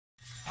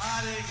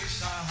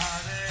Krishna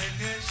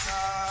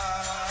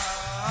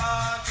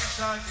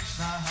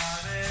Krishna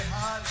Hare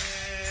Hare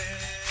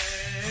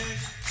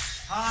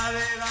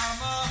Hare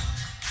Rama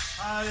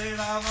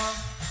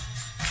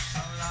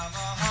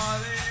Rama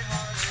Hare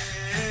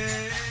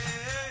Hare.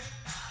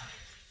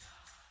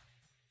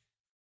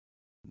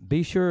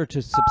 Be sure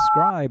to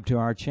subscribe to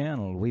our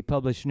channel. We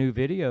publish new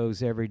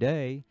videos every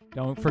day.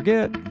 Don't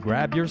forget,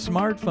 grab your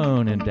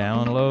smartphone and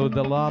download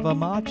the Lava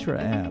Matra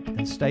app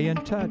and stay in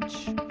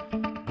touch.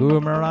 Guru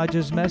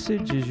Maharaj's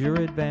message is your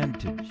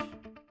advantage.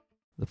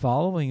 The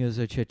following is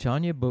a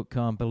Caitanya book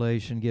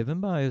compilation given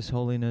by His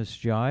Holiness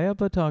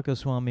Jayapataka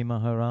Swami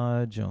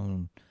Maharaj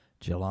on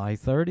July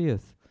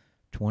 30th,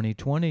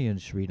 2020 in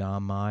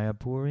Sridham,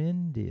 Mayapur,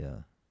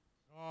 India.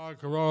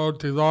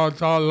 Karoti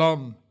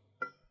Dachalam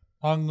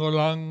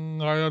Angulang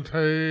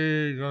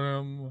Ayate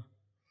Garam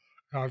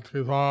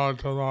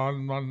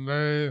Yativatadan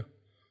Mande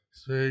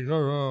Sri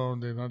Guru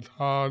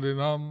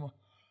Dinatadinam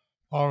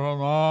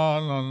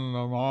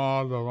Paramananda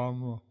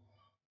Madhavam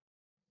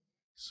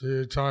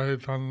Sri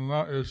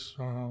Caitanya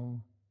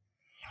Isram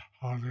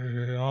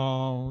Hare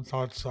Om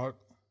Tat Sat.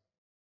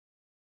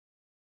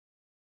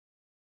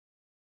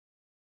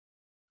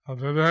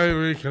 Today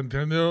we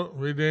continue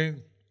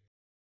reading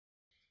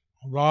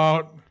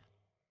about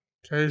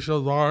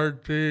Kesava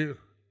Bharati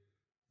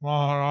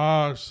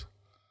Maharaj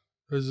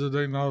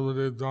visiting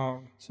Navadvip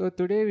Dham. So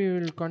today we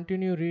will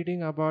continue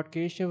reading about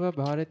Kesava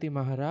Bharati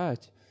Maharaj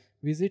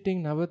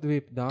visiting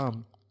Navadvip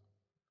Dham.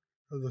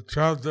 The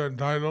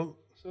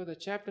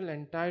chapter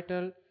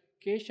entitled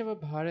Kesava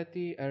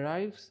Bharati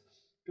arrives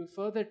to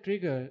further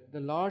trigger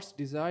the Lord's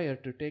desire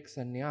to take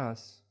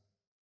sannyas.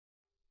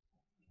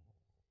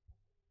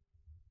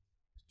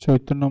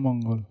 Chaitanya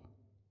মঙ্গল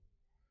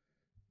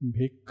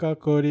ভিক্ষা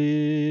করি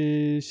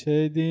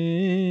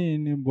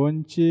সেদিন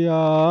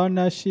বঞ্চিয়া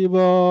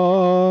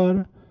নাসিবর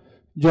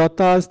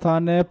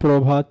যথাস্থানে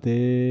প্রভাতে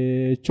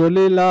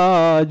চলিলা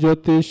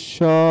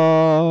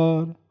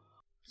জ্যোতিশ্বর.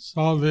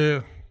 So the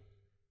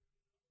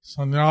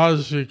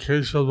sannyasi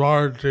Kesava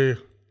Bharati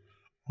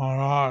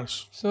Maharaj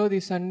So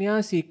the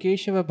sannyasi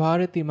Kesava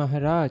Bharati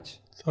Maharaj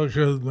took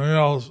his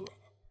meal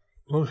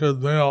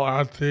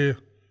at the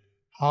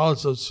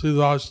house of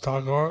Sridhar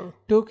Thakur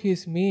took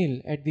his meal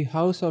at the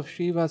house of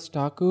Srivas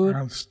Thakur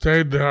and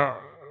stayed there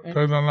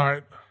till the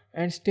night.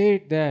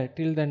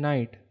 Till the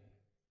night.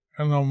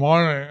 In the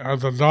morning,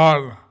 at the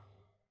dawn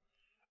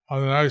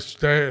of the next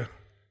day,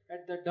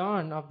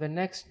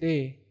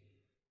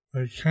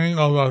 the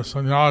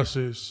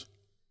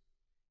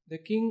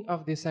king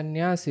of the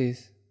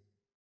sannyasis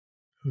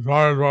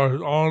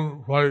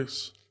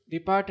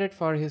departed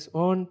for his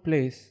own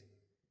place.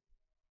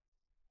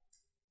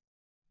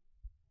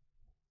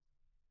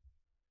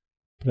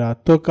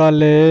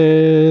 প্রাতকালে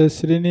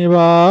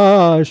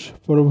Srinivas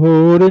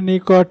প্রভুর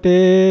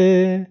নিকটে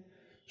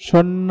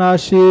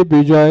সন্ন্যাসী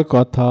বিজয়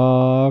কথা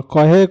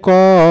কহে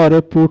কর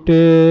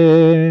পুটে.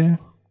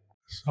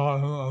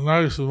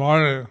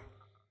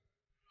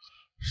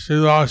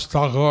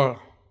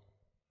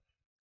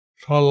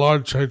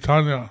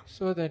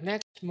 So the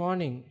next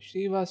morning,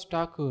 Sridhar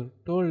Thakur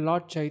told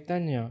Lord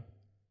Caitanya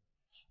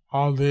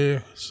of the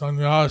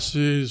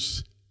sannyasis'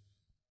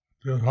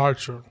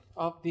 departure.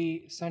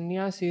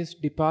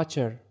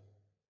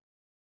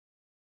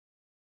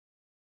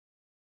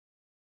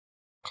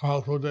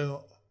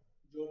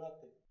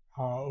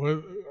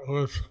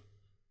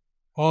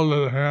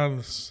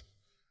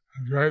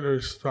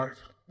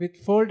 With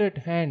folded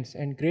hands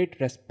and great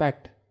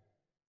respect.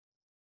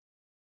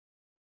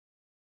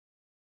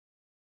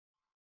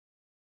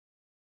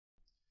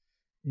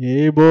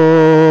 এই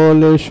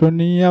বলে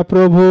শুনিয়া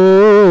প্রভু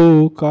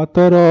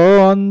কাতর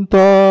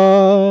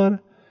অন্তর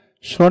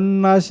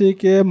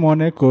সন্ন্যাসীকে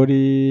মনে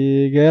করি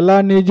গেলা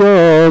নিজ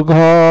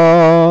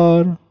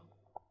ঘর.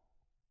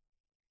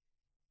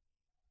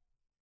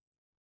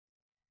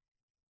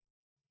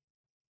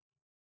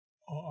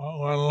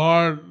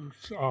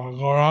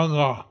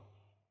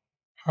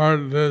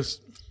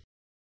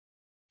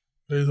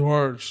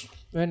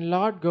 When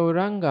Lord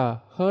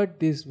Gauranga heard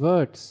these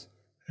words,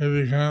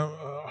 he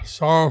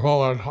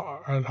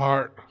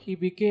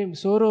became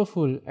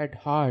sorrowful at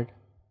heart.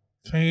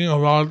 Thinking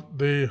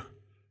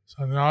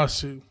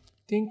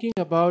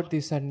about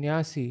the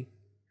sannyasi,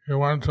 he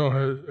walked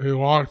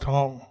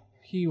home.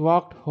 He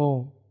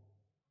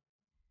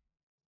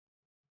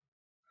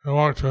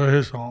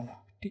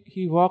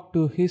walked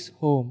to his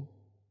home.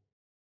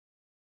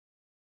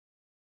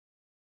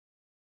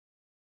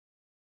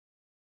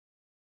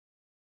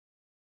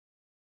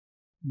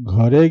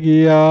 ঘরে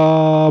গিয়া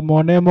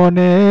মনে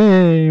মনে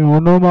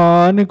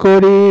অনুমান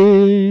করি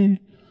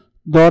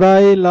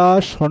দরাইলা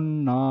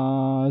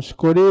সন্ন্যাস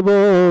করিব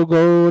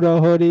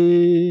Gaurhari.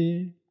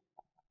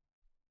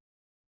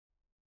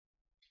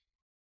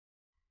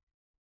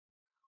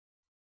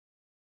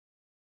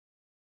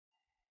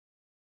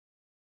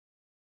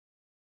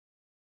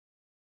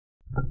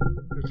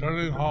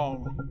 Returning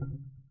home,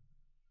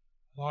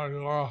 Lord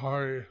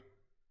Gaurahari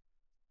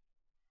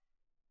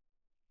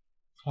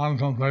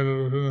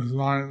contemplated within his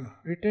mind.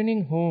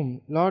 Returning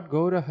home, Lord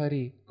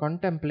Gaurahari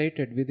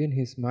contemplated within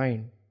his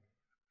mind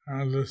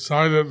And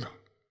decided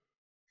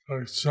to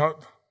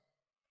accept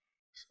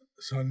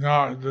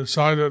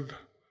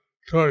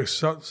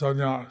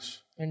sannyas.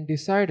 and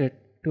decided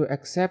to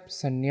accept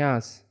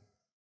sannyas.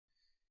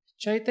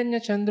 Chaitanya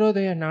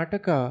Chandrodaya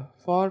Nataka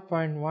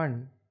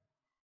 4.1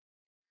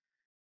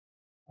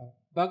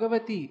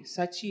 Bhagavati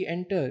Sachi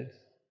enters,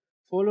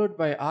 followed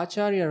by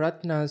Acharya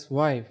Ratna's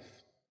wife.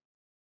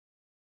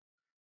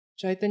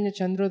 Chaitanya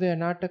Chandrodaya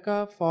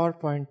Nataka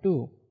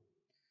 4.2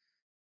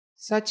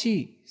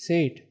 Sachi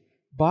said,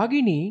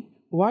 Bhagini,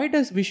 why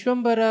does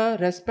Vishwambara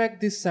respect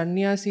this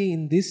sannyasi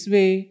in this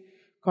way?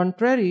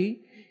 Contrary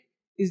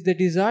is the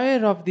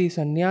desire of the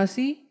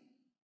sannyasi?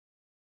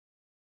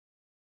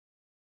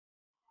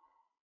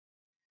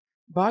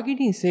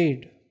 Bhagini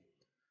said,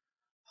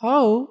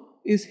 how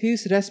is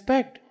his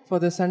respect for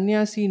the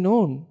sannyasi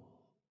known?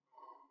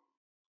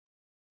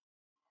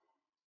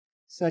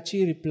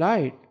 Sachi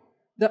replied,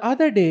 the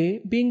other day,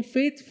 being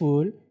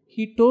faithful,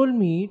 he told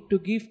me to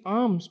give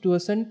alms to a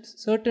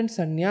certain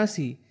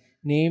sannyasi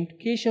named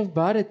Kesava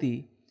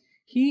Bharati.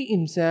 He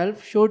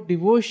himself showed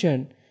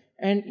devotion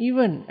and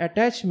even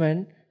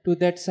attachment to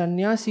that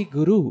sannyasi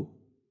guru.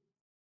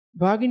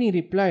 Bhagini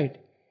replied,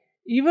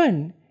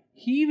 even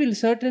he will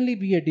certainly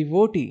be a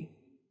devotee.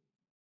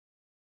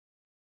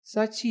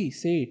 Sachi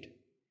said,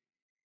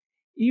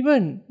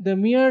 even the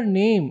mere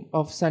name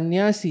of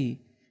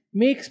sannyasi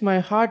makes my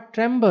heart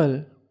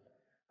tremble.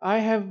 I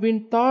have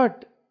been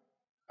taught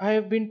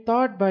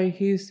by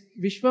his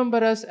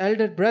Vishwambara's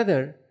elder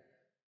brother.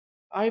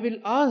 I will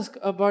ask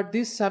about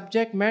this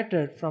subject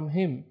matter from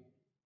him.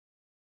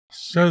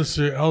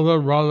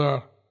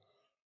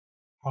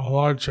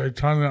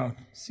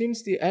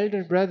 Since the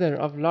elder brother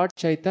of Lord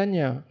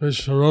Caitanya,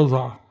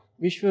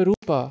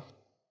 Vishwarupa,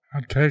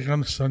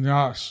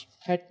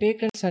 had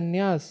taken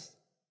sannyas,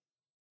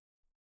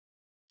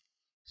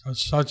 so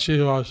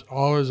Sachi was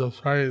always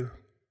afraid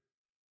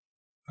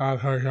that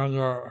her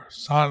younger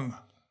son,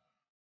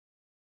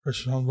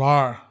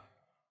 Vishwambara,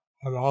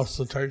 would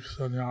also take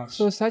sannyas.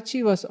 So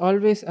Sachi was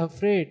always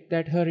afraid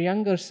that her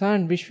younger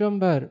son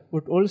Vishwambar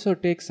would also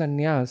take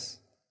sannyas.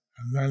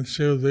 And then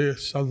she would be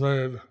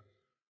separated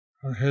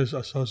from his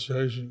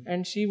association.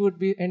 And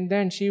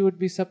then she would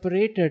be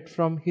separated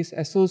from his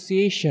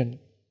association.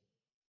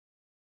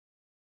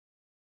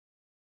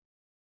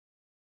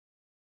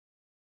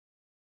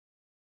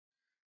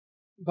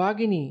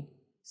 Bhagini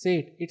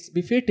said, it's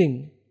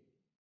befitting.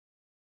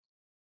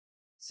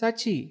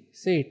 Sachi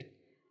said,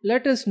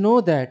 let us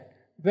know that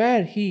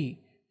where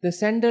he, the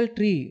sandal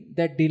tree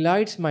that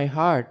delights my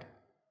heart.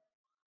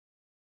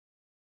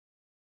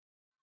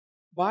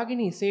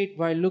 Bhagini said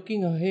while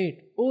looking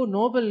ahead, O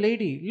noble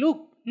lady,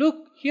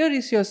 look, here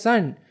is your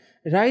son,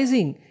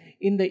 rising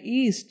in the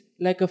east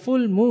like a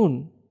full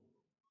moon.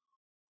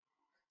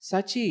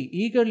 Sachi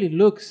eagerly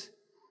looks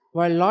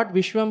while Lord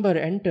Vishwambar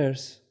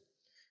enters.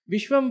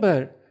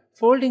 Vishwambar,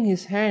 folding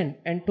his hand,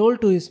 and told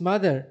to his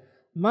mother,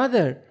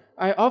 Mother,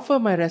 I offer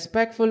my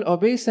respectful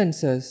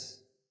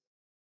obeisances.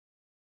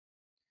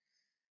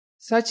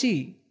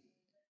 Sachi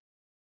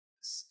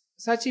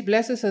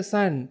blesses her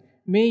son.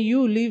 May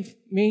you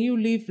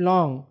live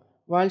long.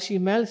 While she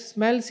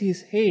smells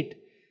his head,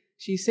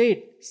 she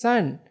said,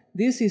 Son,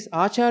 this is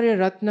Acharya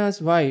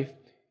Ratna's wife.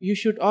 You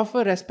should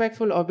offer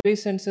respectful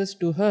obeisances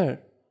to her.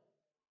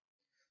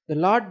 The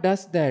Lord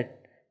does that.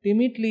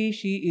 Timidly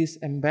she is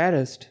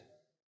embarrassed.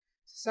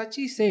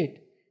 Sachi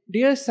said,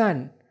 Dear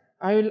son,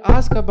 I will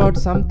ask about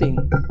something.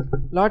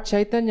 Lord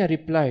Caitanya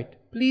replied,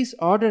 Please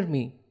order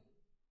me.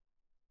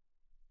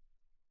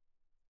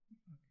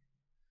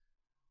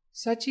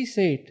 Sachi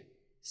said,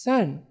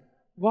 Son,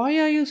 why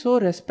are you so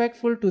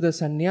respectful to the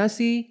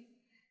sannyasi?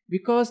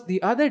 Because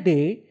the other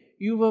day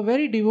you were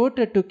very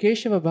devoted to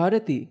Kesava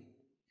Bharati.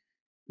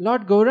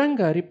 Lord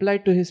Gauranga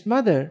replied to his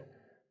mother,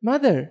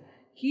 Mother,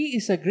 he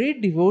is a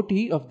great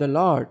devotee of the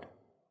Lord.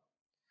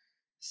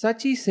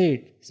 Sachi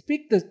said,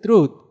 Speak the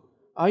truth.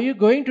 Are you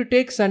going to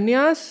take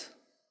sannyas?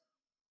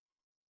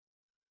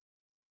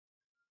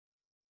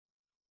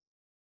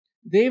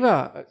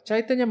 Deva,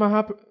 Chaitanya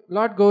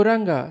Lord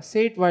Gauranga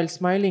said while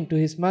smiling to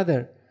his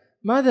mother,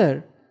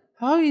 Mother,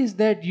 how is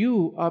that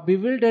you are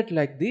bewildered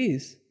like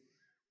this?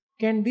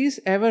 Can this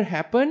ever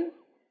happen?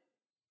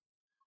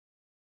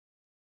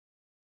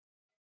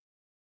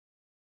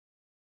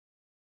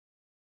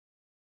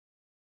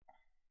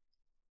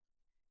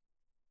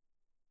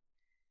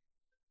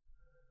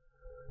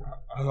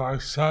 As I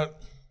said,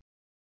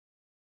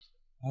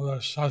 Mother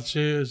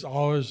Sachi is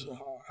always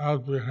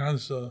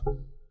apprehensive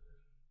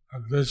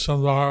that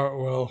Vishwambara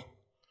will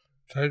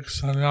take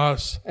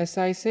sannyas. As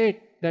I said,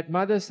 that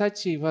Mother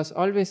Sachi was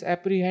always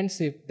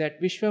apprehensive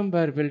that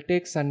Vishwambar will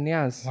take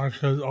sannyas. Like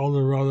his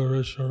older brother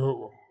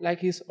Vishwarupa. Like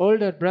his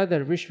older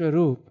brother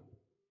Vishwarup.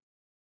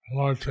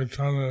 Lord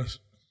Caitanya is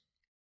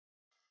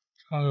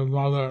telling his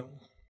mother,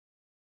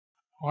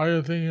 why are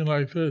you thinking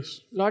like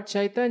this? Lord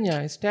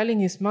Chaitanya is telling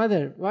his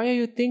mother, why are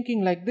you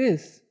thinking like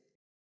this?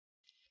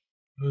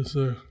 This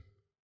is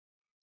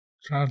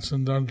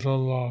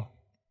transcendental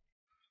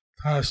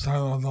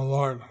pastime of the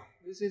Lord.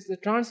 This is the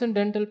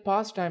transcendental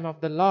pastime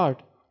of the Lord.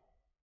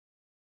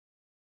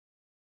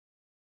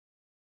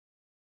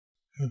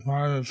 He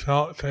planning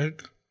to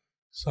take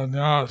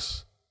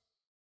sannyas.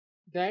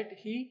 That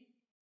he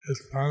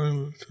Is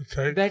planning to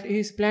take. that he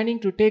is planning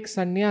to take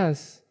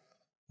sannyas.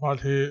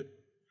 What he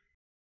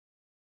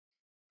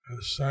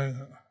is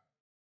saying.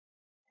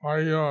 Why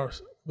are you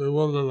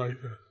bewildered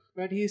like this?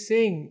 But he is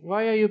saying,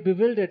 why are you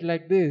bewildered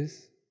like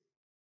this?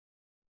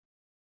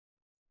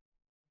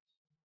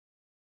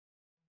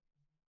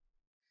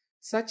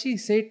 Sachi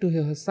said to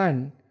her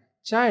son,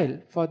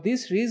 Child, for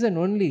this reason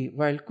only,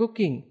 while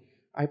cooking,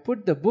 I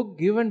put the book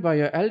given by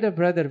your elder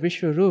brother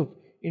Vishwarup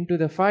into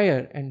the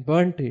fire and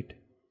burnt it.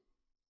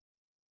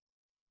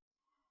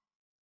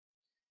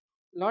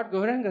 Lord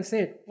Gauranga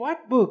said,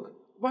 What book?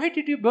 Why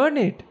did you burn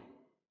it?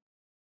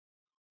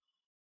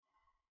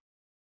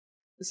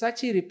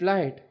 Sachi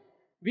replied,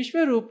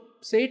 Vishwarup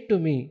said to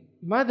me,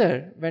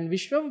 Mother, when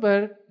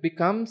Vishwambar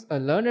becomes a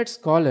learned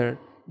scholar,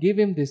 give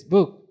him this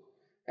book.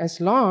 As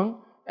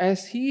long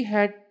as he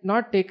had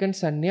not taken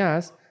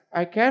sannyas,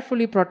 I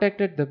carefully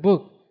protected the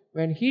book.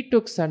 When he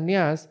took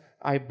sannyas,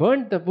 I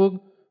burnt the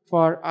book,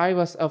 for I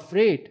was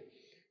afraid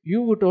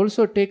you would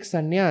also take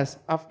sannyas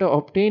after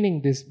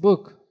obtaining this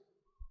book.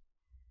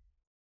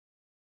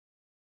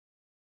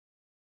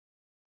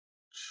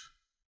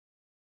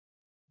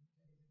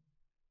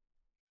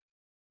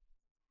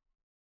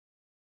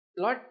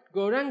 Lord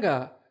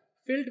Gauranga,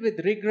 filled with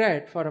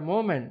regret for a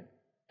moment,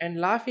 and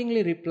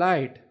laughingly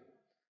replied,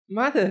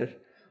 Mother,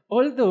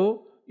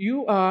 although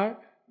you are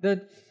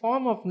the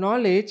form of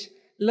knowledge,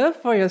 love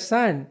for your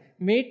son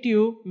made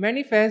you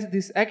manifest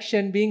this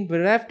action being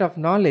bereft of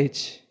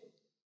knowledge.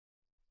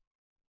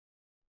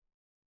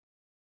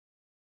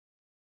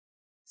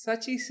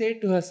 Sachi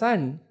said to her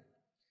son,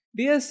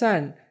 Dear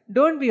son,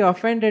 don't be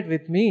offended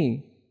with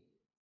me.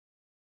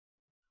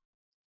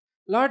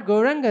 Lord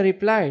Gauranga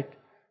replied,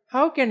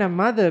 How can a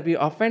mother be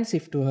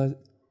offensive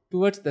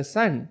towards the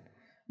son?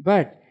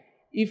 But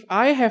if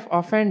I have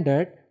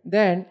offended,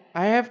 then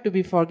I have to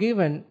be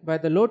forgiven by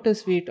the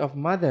lotus feet of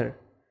mother.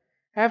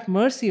 Have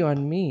mercy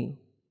on me.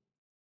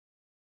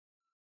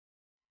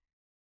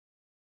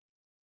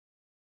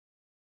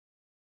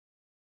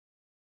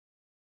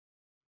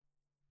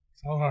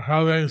 So we're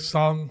having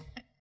some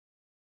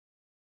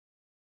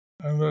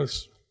in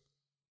this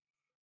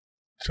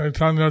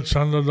Caitanya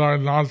Chandrodaya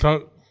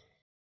Natak.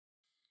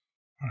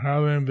 We're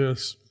having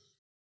this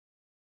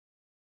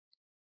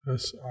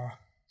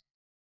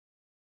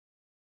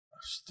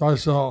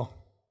special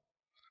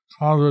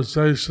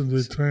conversation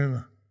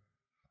between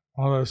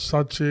Mother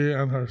Sachi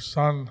and her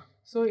son.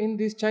 So in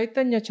this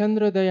Caitanya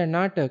Chandrodaya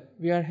Natak,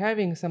 we are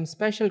having some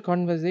special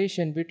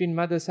conversation between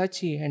Mother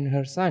Sachi and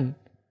her son.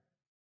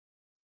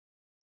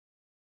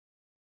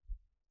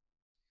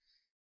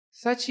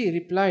 Sachi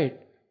replied,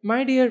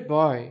 My dear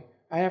boy,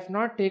 I have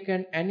not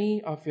taken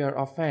any of your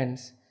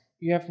offense.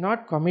 You have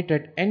not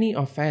committed any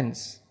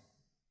offense.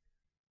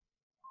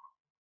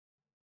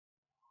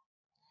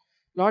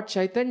 Lord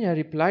Chaitanya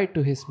replied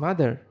to his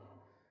mother,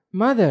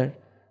 Mother,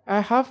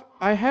 I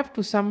have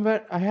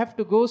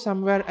to go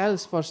somewhere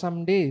else for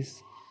some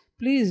days.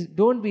 Please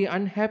don't be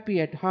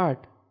unhappy at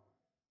heart.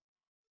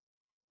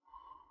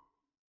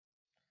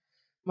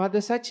 Mother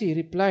Sachi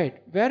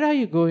replied, Where are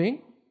you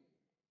going?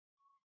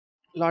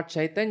 Lord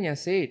Chaitanya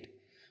said,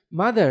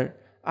 Mother,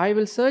 I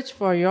will search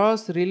for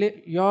yours,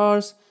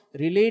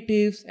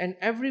 relatives, and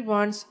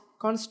everyone's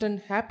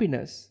constant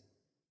happiness.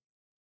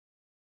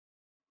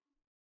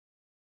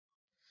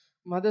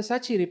 Mother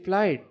Sachi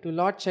replied to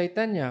Lord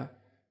Chaitanya,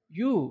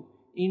 You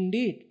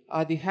indeed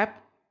are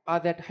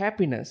that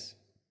happiness.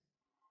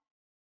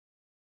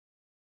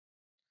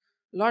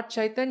 Lord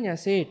Chaitanya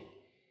said,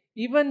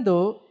 Even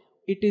though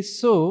it is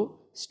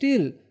so,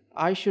 still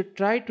I should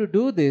try to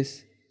do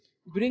this,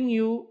 bring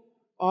you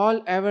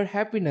all ever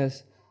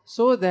happiness,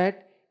 so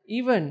that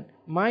even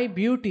my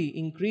beauty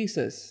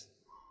increases.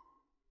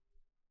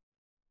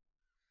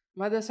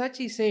 Mother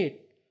Sachi said,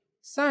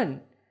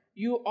 Son,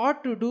 you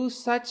ought to do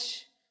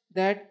such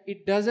that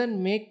it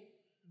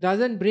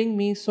doesn't bring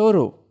me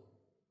sorrow.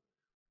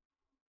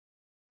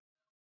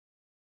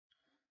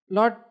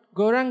 Lord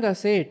Gauranga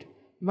said,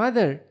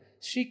 Mother,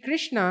 Sri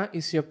Krishna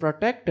is your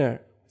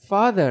protector,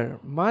 father,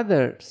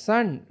 mother,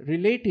 son,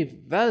 relative,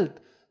 wealth,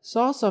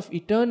 source of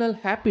eternal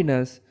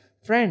happiness,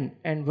 friend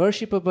and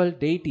worshipable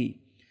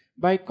deity.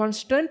 By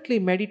constantly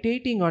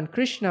meditating on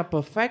Krishna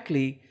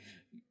perfectly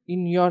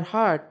in your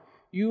heart,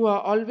 you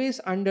are always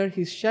under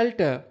his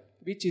shelter,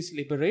 which is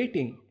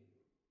liberating.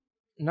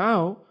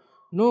 Now,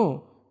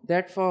 know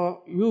that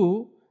for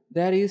you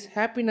there is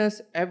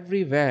happiness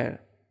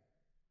everywhere.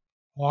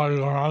 Lord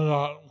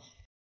Gauranga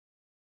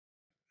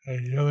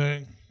is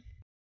giving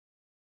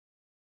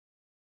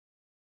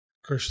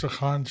Krishna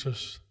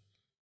conscious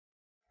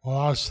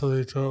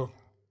philosophy to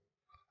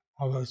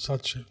Mother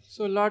Sachi.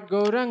 So Lord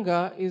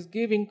Gauranga is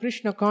giving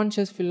Krishna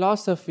conscious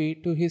philosophy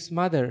to his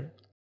mother,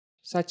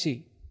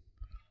 Sachi.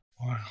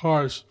 Well, of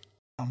course,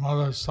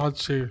 Mother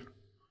Sachi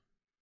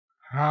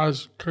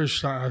has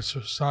Krishna as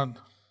her son.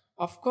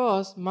 Of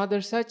course, Mother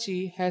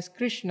Sachi has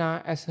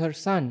Krishna as her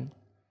son.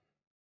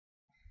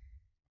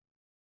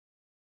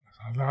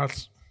 And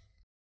that's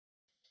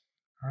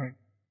and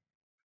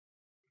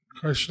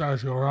Krishna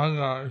as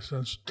Gauranga is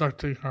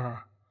instructing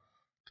her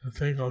to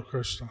think of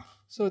Krishna.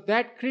 So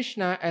that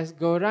Krishna as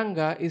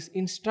Gauranga is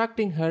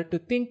instructing her to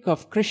think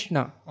of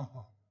Krishna.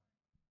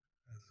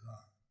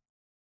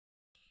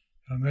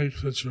 It's a unique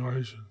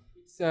situation.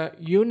 It's a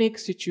unique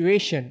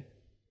situation.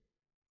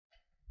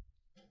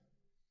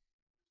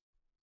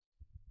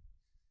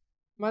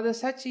 Mother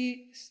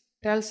Sachi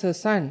tells her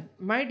son,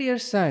 "My dear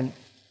son,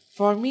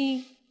 for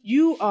me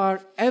you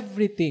are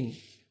everything.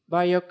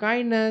 By your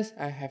kindness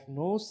I have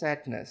no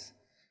sadness.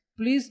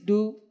 Please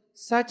do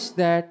such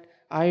that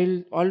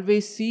I'll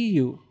always see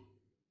you."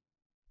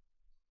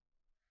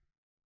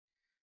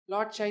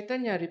 Lord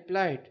Chaitanya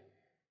replied,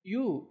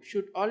 "You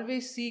should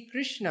always see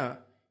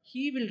Krishna.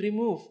 He will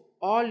remove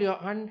all your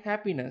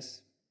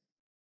unhappiness."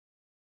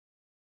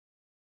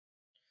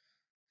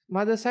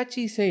 Mother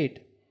Sachi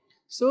said,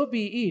 "So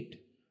be it.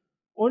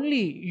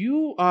 Only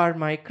you are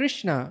my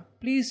Krishna.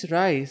 Please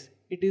rise.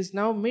 It is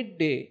now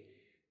midday.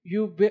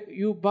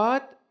 You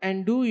bath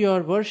and do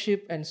your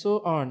worship and so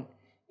on.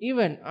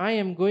 Even I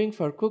am going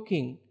for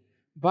cooking.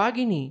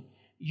 Bhagini,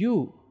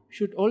 you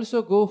should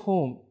also go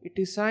home. It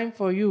is time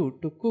for you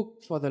to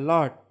cook for the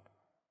Lord."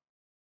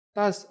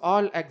 Thus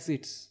all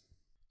exits.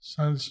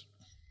 Since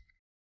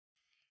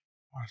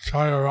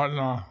Acharya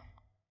Ratna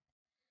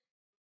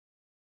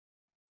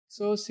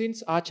So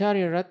since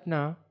Acharya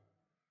Ratna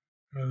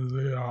is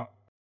the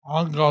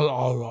uncle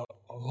of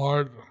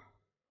Lord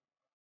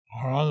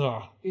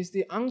Gauranga, is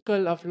the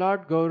uncle of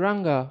Lord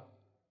Gauranga,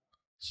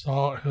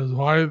 so his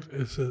wife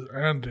is his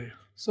auntie.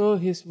 so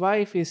his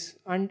wife is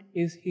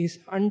his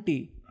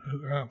auntie.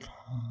 His aunt.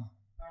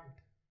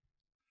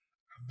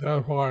 And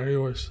therefore he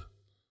was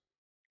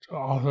to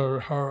offer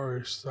her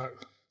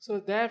respect. So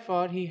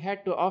therefore he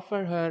had to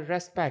offer her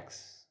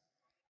respects.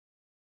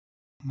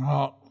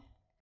 Now,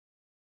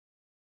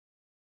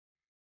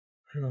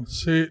 you can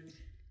see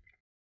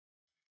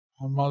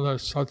how Mother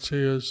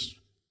Sachi is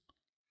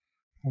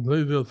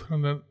completely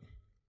dependent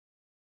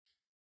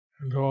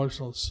in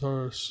devotional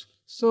service.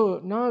 So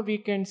now we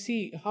can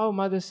see how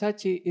Mother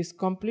Sachi is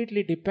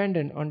completely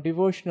dependent on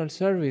devotional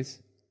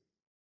service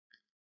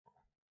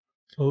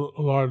To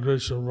Lord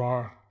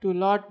Vishwambar. to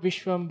Lord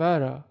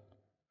Vishwambara.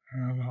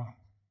 And the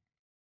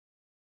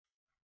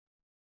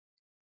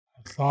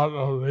thought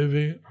of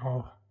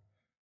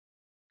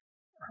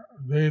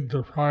being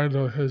deprived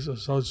of his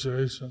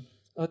association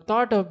A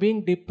thought of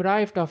being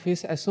deprived of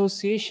his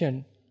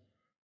association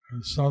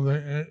is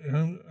something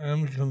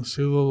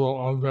inconceivable,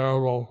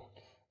 unbearable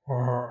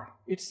for her.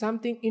 it's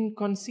something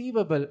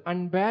inconceivable,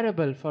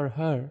 unbearable for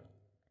her.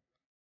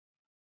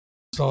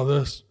 So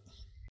this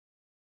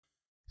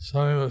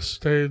setting the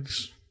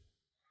stage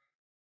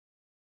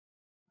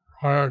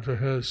prior to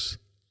his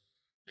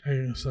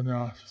taking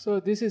sannyas. So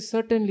this is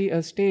certainly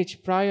a stage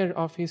prior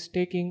of his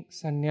taking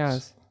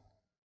sannyas.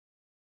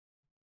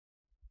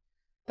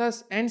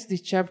 Thus ends the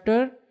chapter.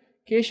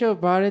 Kesava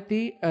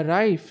Bharati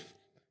arrived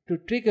to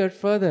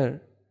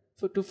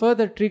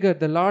further trigger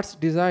the Lord's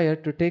desire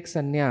to take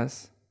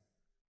sannyas.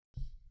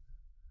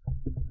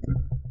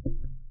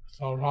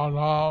 So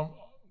Radha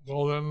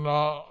Govinda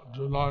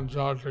Julan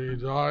Jatra ki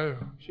jai.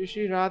 Shri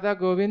Shri Radha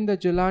Govinda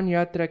Julan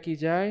Yatra ki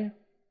jai.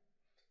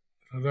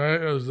 Today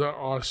is the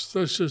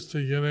auspicious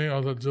beginning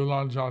of the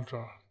Julan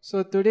Jatra.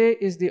 So today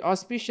is the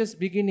auspicious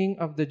beginning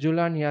of the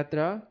Julan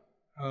Yatra,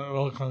 And it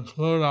will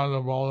conclude on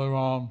the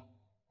Balaram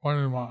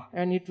Purnima,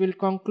 and it will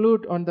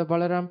conclude on the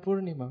Balaram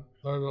Purnima,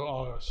 3rd of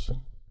August.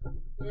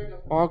 3rd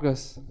of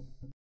August.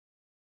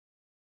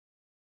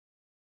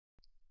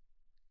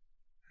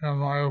 In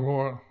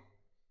Mayapur,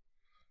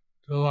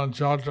 Julan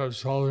Jatra is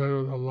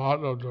celebrated with a lot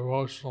of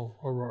devotional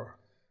fervor.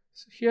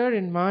 So here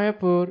in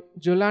Mayapur,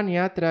 Julan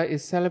Yatra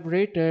is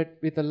celebrated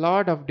with a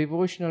lot of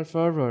devotional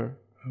fervor.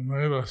 And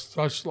made a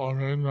special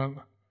arrangement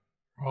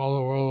for all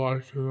the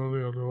worldwide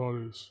community of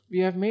devotees. We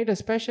have made a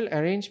special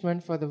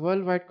arrangement for the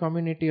worldwide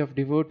community of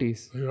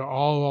devotees. You are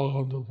all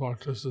welcome to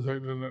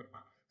participate in it.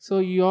 So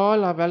you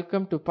all are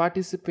welcome to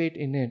participate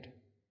in it.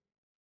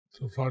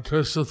 To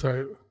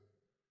participate,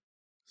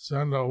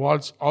 send a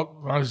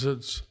WhatsApp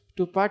message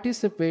To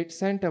participate,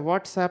 send a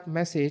WhatsApp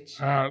message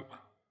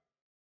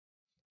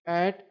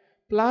at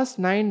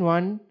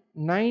 +91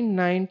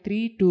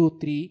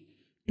 99323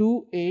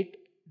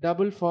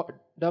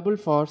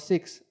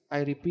 28446. I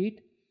repeat,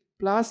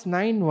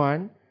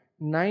 +91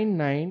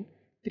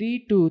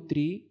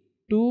 99323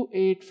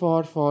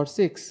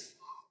 28446.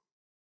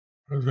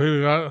 repeat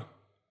that.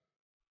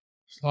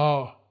 Slow.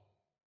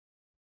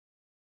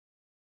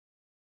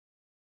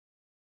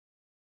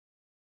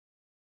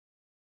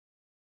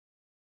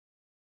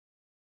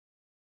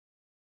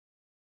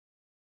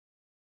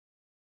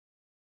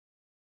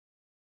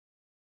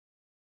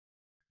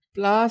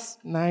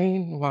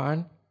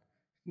 +91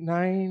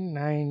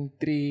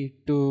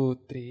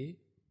 99323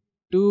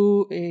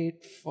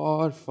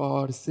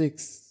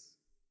 28446.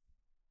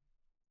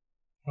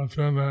 What's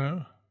your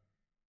name?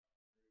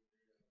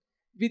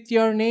 With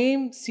your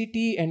name,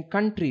 city and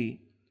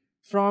country.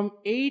 From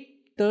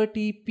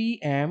 8:30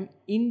 p.m.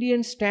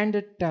 Indian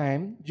Standard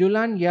Time,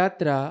 Julan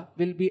Yatra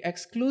will be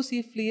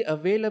exclusively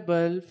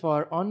available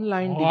for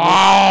online devotees.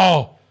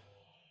 Wow!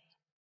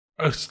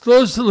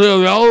 Exclusively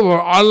available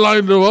for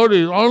online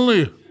devotees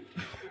only.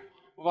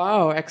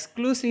 Wow,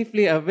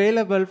 exclusively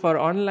available for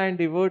online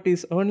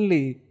devotees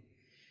only.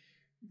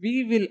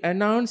 We will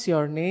announce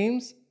your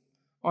names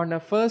on a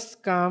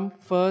first come,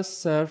 first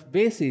served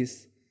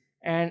basis,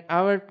 and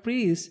our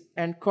priests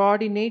and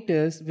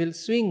coordinators will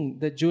swing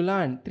the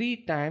Julan 3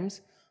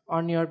 times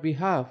on your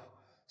behalf.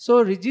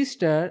 So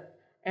register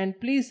and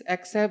please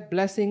accept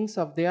blessings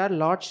of their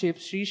Lordship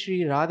Sri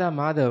Sri Radha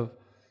Madhav.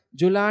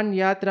 Julan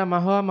Yatra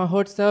Maha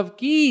Mahotsav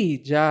Ki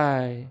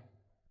Jai.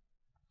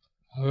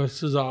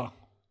 This is a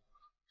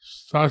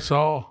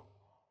special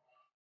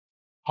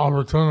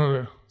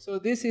opportunity. So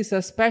this is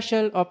a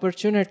special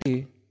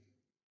opportunity.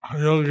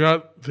 You'll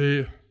get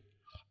the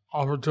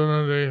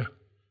opportunity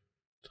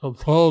to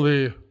pull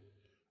the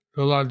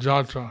Julan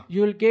Jatra.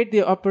 You will get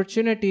the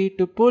opportunity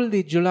to pull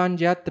the Julan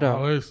At Yatra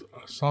least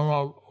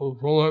someone will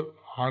pull it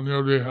on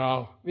your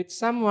behalf with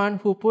someone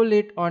who pull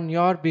it on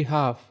your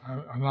behalf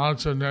and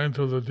announce your name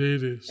to the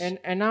deities. and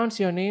announce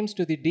your names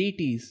to the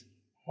deities.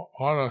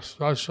 What a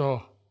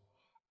special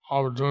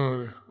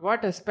opportunity.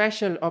 What a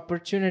special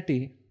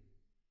opportunity.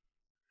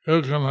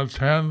 You can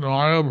attend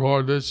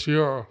Mayapur this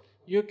year,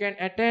 You can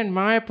attend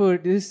Mayapur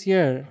this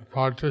year.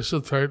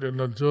 participate in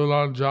the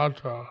Julan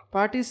Jatra.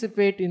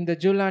 Participate in the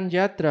Julan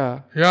Yatra.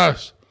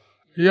 Yes,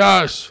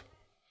 yes,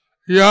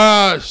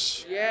 yes.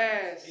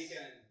 Yes.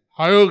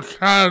 You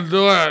can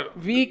do it.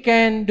 We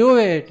can do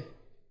it.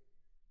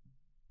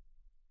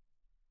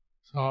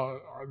 So,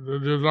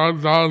 did you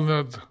not done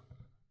it?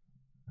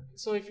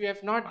 So if you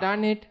have not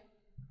done it,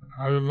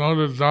 Have you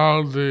noted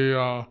down the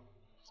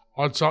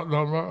WhatsApp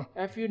number?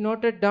 have you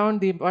noted down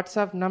the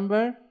WhatsApp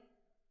number?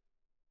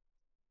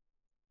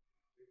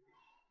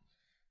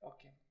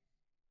 Okay.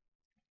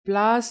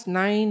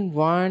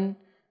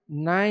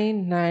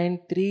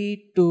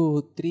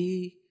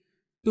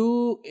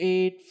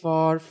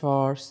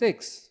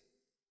 +919932328446.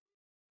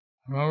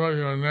 Remember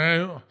your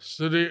name,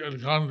 city,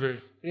 and country.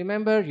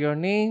 Remember your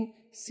name,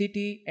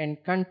 city, and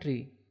country.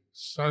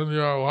 Send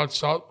your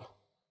WhatsApp.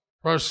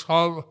 First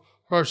come,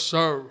 first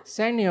serve.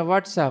 Send your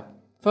WhatsApp.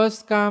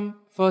 First come,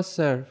 first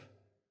serve.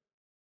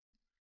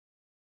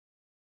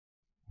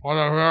 What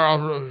a rare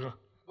opportunity.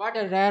 What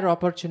a rare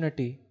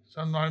opportunity.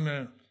 Send my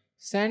name.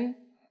 Send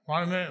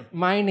My name.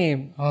 my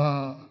name.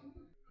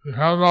 You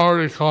haven't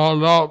already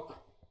called up.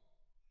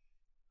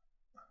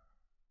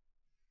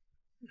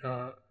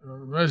 You're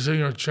missing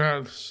your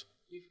chance.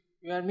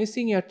 You are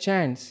missing your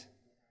chance.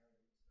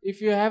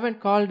 If you haven't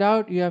called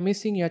out, you are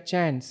missing your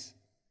chance.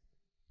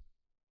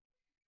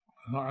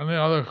 Any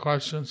other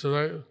questions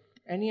today?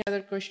 Any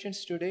other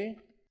questions today?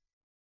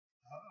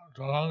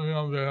 Jalangi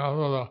on behalf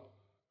of the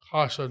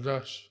Kasha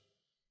Desh.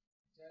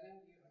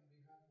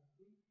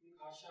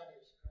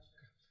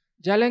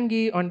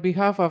 Jalangi on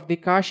behalf of the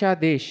Kasha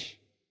Desh.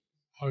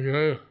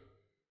 Okay.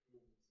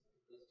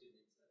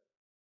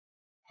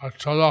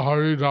 Achala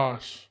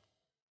Haridas.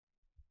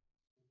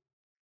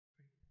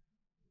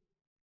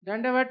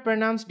 Dandavat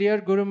pranams, dear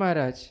Guru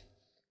Maharaj.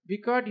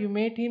 Because you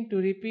made him to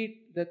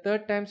repeat the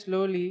third time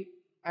slowly,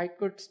 I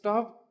could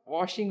stop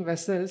washing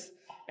vessels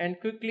and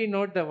quickly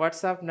note the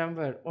WhatsApp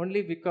number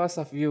only because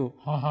of you.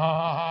 Ha ha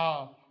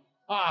ha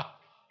ha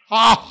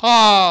ha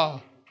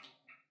ha.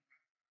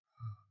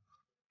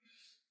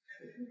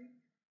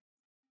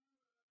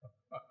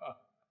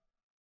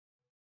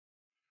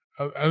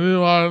 If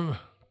anyone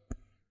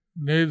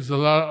needs the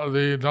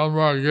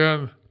number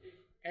again,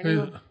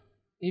 please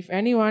If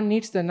anyone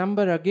needs the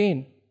number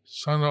again,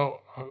 send a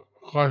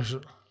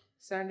question.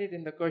 send it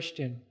in the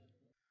question.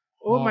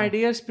 Oh, my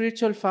dear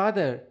spiritual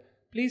father,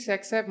 please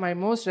accept my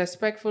most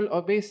respectful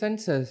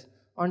obeisances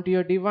onto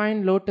your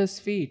divine lotus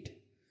feet.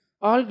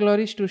 All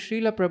glories to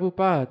Srila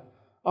Prabhupada.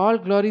 All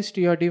glories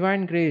to your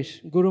divine grace,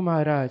 Guru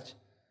Maharaj.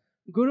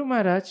 Guru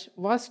Maharaj,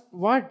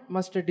 what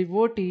must a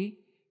devotee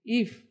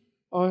if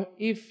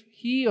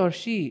he or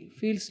she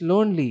feels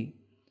lonely?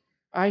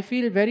 I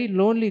feel very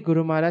lonely,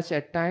 Guru Maharaj,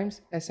 at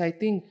times, as I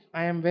think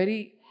I am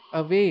very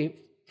away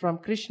from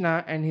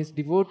Krishna and his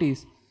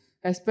devotees,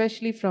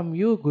 especially from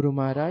you, Guru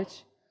Maharaj.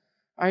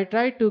 I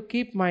try to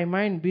keep my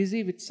mind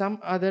busy with some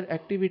other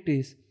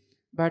activities,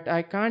 but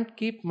I can't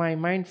keep my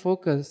mind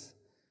focused.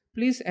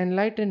 Please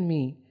enlighten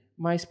me,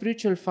 my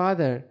spiritual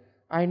father.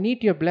 I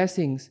need your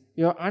blessings,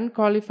 your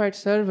unqualified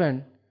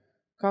servant,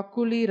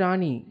 Kakuli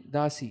Rani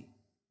Dasi.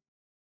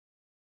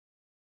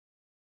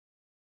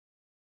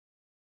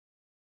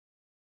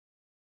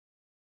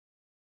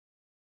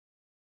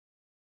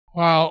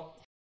 Well,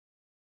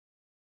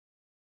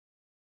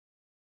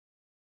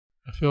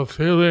 if you're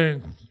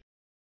feeling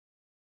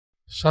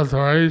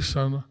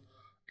separation,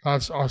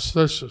 that's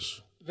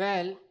auspicious.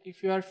 Well,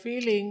 if you are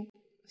feeling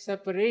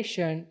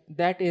separation,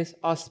 that is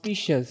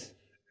auspicious.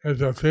 If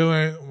you're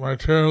feeling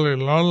materially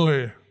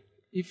lonely,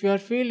 If you are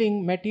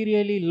feeling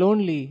materially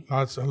lonely,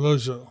 that's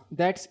illusion.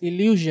 that's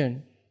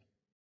illusion.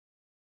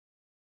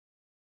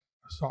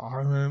 So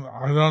I mean,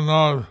 I don't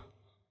know if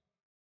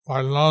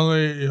by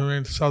lonely you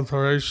mean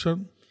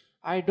separation.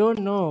 I don't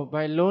know,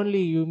 by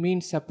lonely you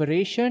mean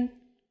separation?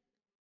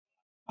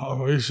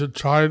 We should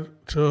try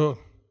to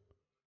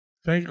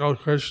think of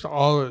Krishna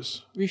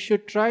always We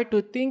should try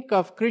to think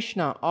of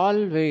Krishna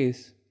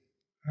always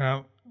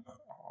and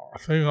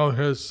think of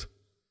his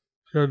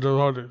pure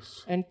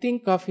devotees. and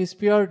think of his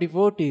pure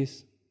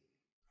devotees.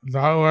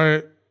 That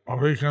way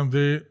we can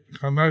be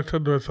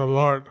connected with the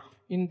Lord.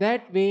 In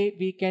that way,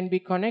 we can be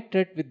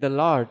connected with the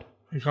Lord.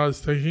 Because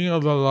thinking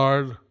of the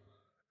Lord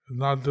is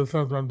not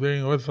different from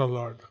being with the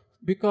Lord.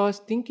 Because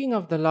thinking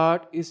of the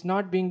Lord it's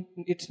not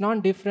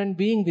different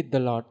being with the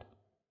Lord.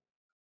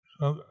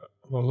 So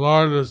the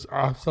Lord is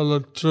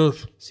absolute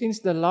truth. Since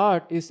the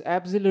Lord is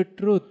absolute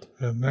truth,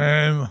 His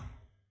name,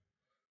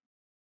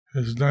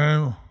 His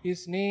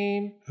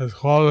His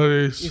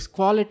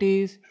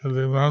qualities, His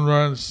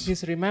remembrance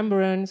His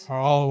are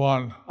all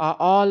one. are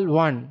all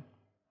one.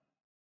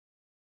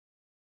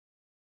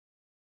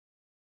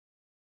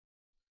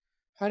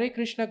 Hare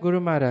Krishna Guru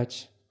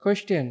Maharaj.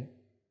 Question.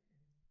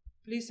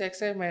 Please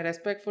accept my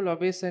respectful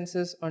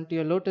obeisances unto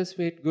your lotus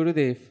feet,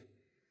 Gurudev.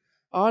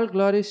 All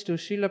glories to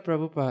Srila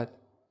Prabhupada.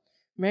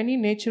 Many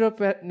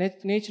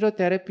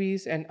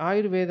naturotherapies and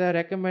Ayurveda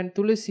recommend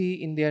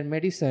tulsi in their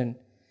medicine,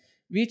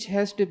 which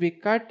has to be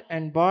cut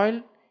and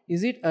boiled.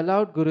 Is it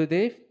allowed,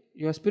 Gurudev?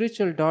 Your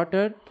spiritual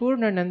daughter,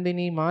 Purna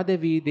Nandini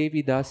Madhavi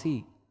Devi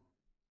Dasi.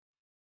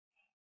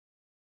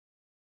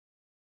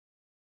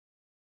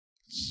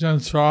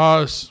 Since for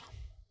us,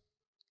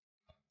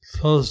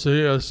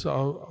 tulsi is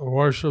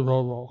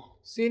worshipable.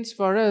 Since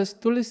for us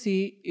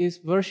tulsi is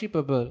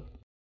worshipable,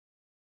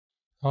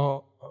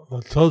 So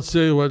the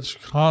tulsi which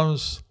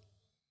comes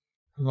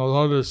from the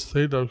lotus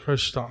feet of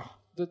Krishna,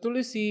 the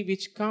tulsi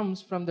which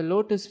comes from the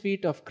lotus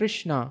feet of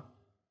Krishna,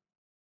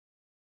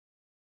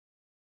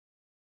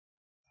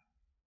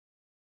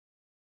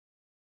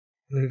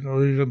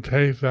 we can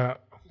take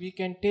that. we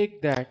can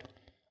take that.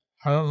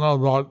 I don't know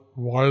about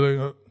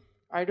boiling it.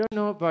 I don't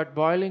know about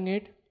boiling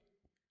it.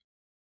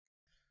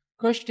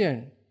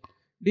 Question.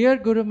 Dear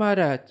Guru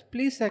Maharaj,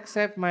 please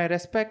accept my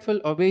respectful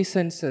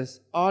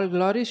obeisances. All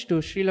glories to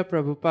Srila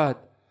Prabhupada.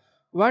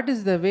 What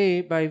is the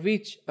way by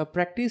which a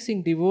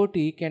practicing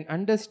devotee can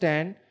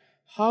understand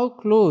how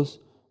close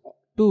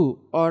to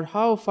or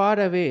how far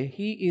away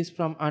he is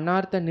from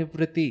Anartha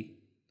Nivritti?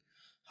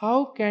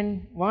 How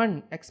can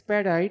one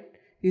expedite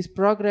his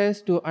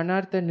progress to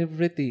Anartha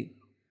Nivritti?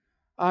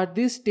 Are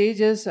these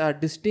stages are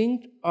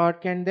distinct or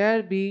can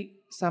there be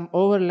some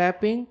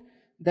overlapping?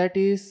 That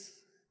is,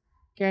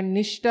 can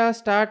Nishta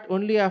start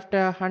only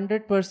after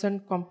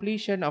 100%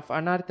 completion of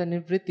Anartha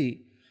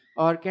Nivritti?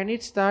 Or can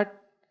it start,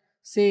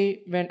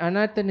 say, when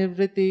Anartha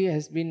Nivritti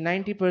has been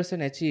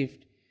 90%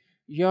 achieved?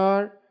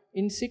 Your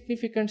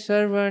insignificant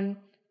servant,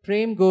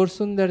 Prem Gaur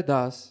Sundar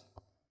Das.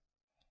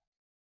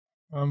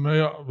 There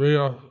may be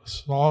a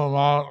small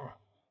amount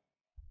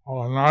of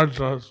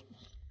anarthas.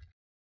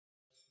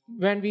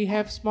 When we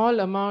have small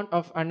amount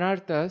of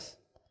anarthas,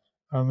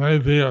 There may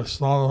be a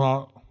small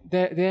amount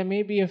there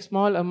may be a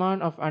small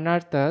amount of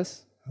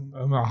anarthas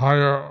in the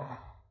higher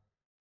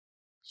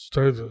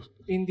stages.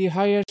 in the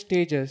higher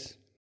stages.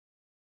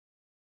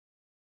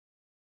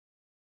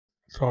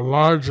 To a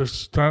large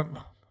extent,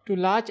 To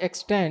large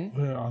extent,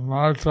 the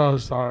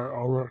anarthas are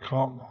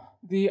overcome.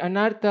 the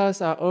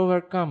anarthas are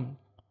overcome.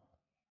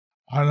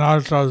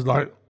 Anarthas,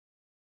 like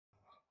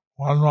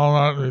one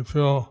moment we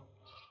feel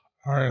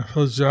very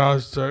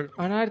enthusiastic,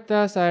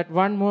 Anarthas at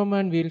one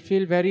moment we'll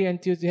feel very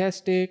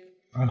enthusiastic,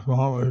 next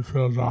moment we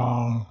feel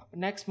down,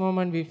 next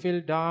moment we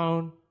feel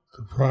down,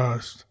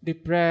 depressed,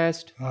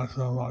 depressed. not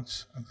so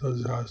much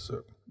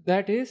enthusiastic.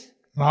 That is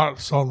Not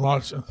so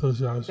much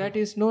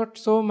enthusiastic. not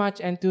so much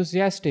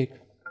enthusiastic.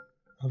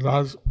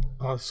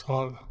 That's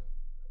called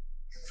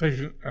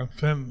thick and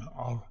thin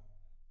of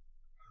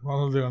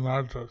one of the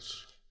anarthas.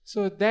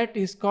 So that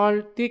is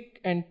called thick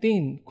and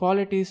thin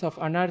qualities of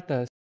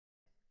anarthas.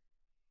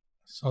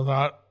 So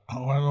that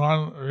when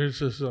one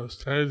reaches the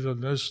stage of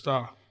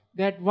nishta,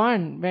 That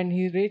one, when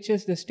he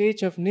reaches the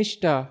stage of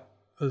nishta,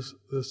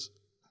 this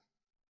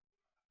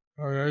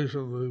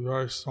variation will be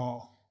very small.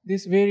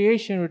 this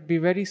variation would be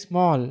very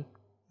small.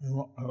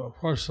 A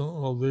person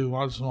will be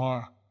much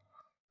more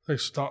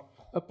fixed up.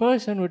 A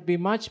person would be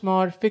much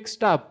more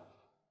fixed up.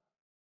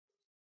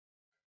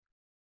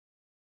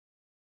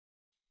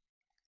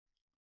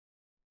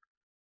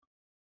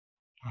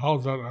 I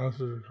hope that answers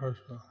your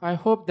question. I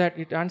hope that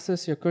it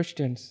answers your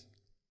questions.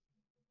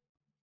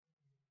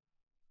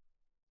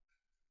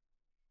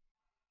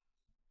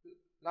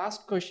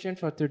 Last question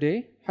for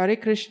today. Hare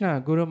Krishna,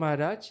 Guru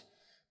Maharaj.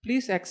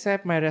 Please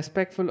accept my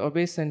respectful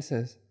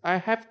obeisances. I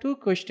have two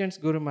questions,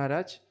 Guru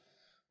Maharaj.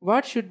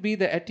 What should be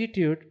the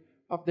attitude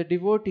of the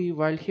devotee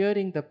while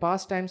hearing the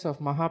pastimes of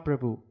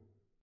Mahaprabhu?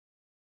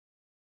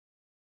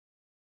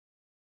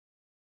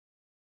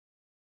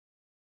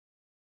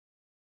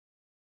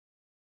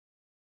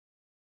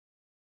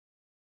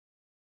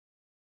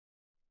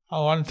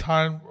 one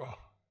time,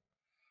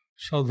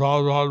 Srila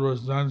Prabhupada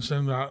was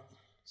mentioning that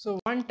So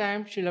one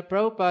time Srila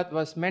Prabhupada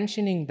was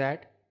mentioning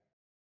that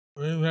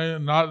we may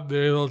not be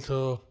able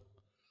to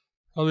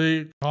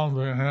fully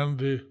comprehend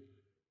the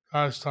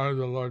pastimes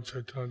of Lord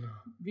Chaitanya.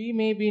 we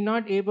may be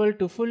not able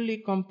to fully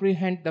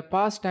comprehend the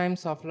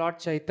pastimes of Lord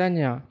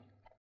Caitanya,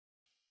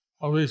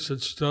 But we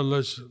should still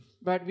listen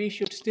but we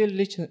should still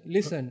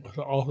listen with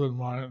an open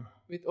mind.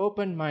 with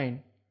open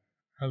mind.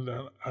 And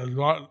then as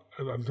what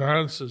it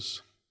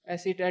advances,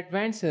 As it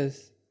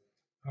advances,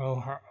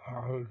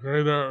 a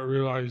greater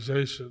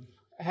realization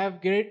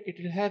it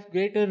will have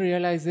greater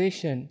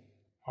realization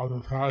of the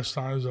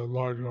pastimes of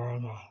Lord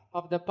Gauranga.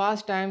 of the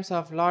pastimes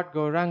of Lord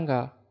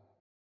Gauranga.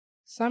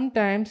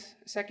 Sometimes,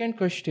 second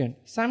question,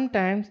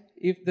 sometimes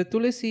if the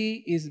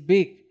tulsi is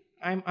big,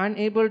 I am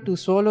unable to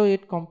swallow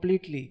it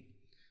completely.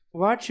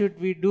 What should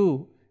we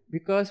do?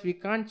 Because we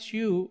can't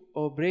chew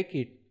or break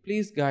it.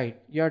 Please guide.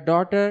 Your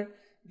daughter,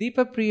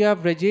 Deepapriya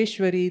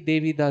Vrajeshwari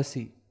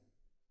Devidasi.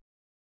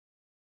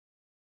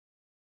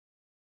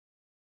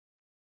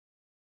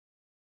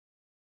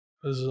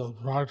 This is a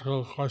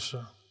practical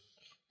question.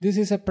 This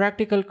is a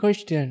practical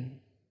question.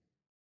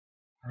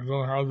 I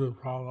don't have this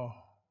problem.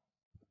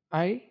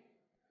 I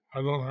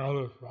don't have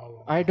this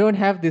problem. don't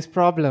have this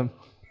problem.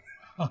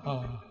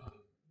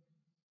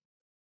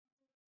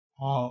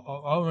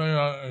 Let me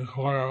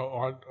inquire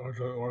what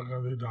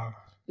can be done.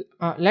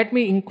 Let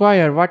me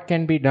inquire what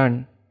can be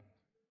done.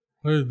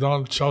 Please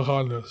don't choke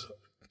on this.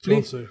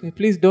 Tulsi.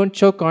 Please don't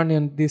choke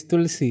on this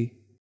tulsi.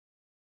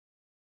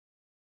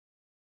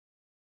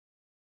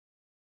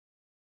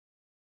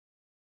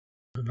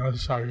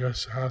 That's, I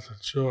guess, you have to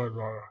chew it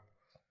or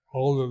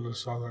hold it or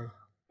something.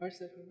 What's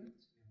that?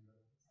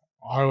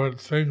 I would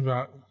think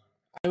that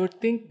I would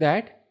think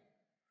that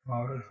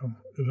you can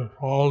either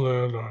fold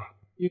it or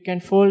you can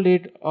fold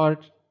it, or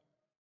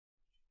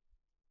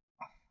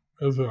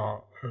if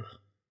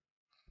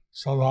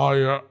somehow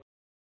you're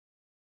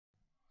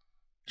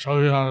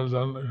choking on it,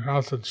 then you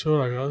have to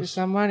chew it, I guess.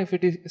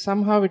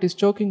 somehow it is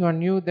choking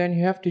on you, then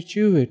you have to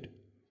chew it.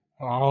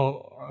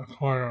 I'll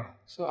inquire.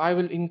 So I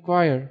will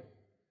inquire.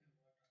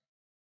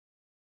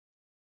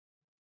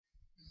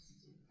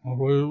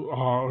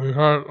 We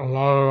heard a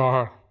lot of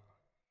our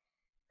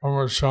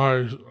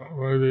brahmacharis,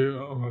 maybe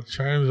on the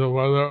change of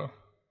weather,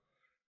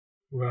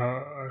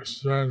 they're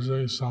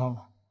experiencing some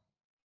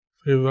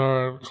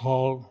fever and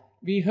cold.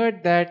 We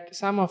heard that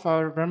some of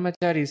our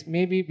brahmacharis,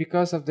 maybe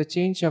because of the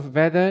change of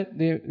weather,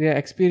 they are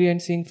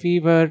experiencing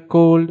fever,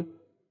 cold.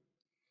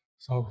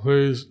 So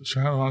please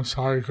chant once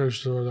Hare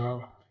Krishna for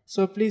them.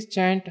 So please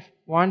chant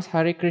once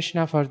Hare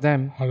Krishna for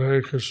them.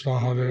 Hare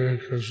Krishna,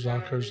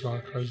 Krishna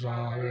Krishna, Hare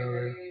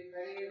Hare,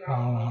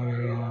 Rama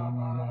Hare Rama,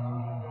 Rama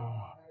Rama.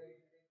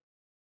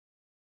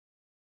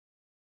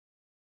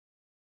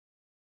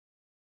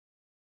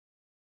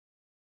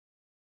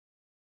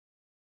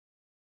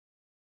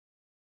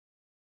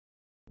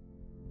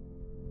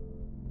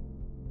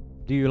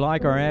 Do you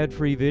like our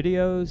ad-free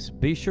videos?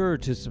 Be sure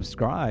to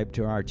subscribe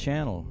to our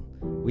channel.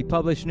 We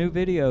publish new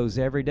videos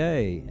every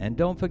day, and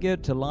don't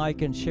forget to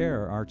like and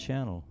share our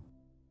channel.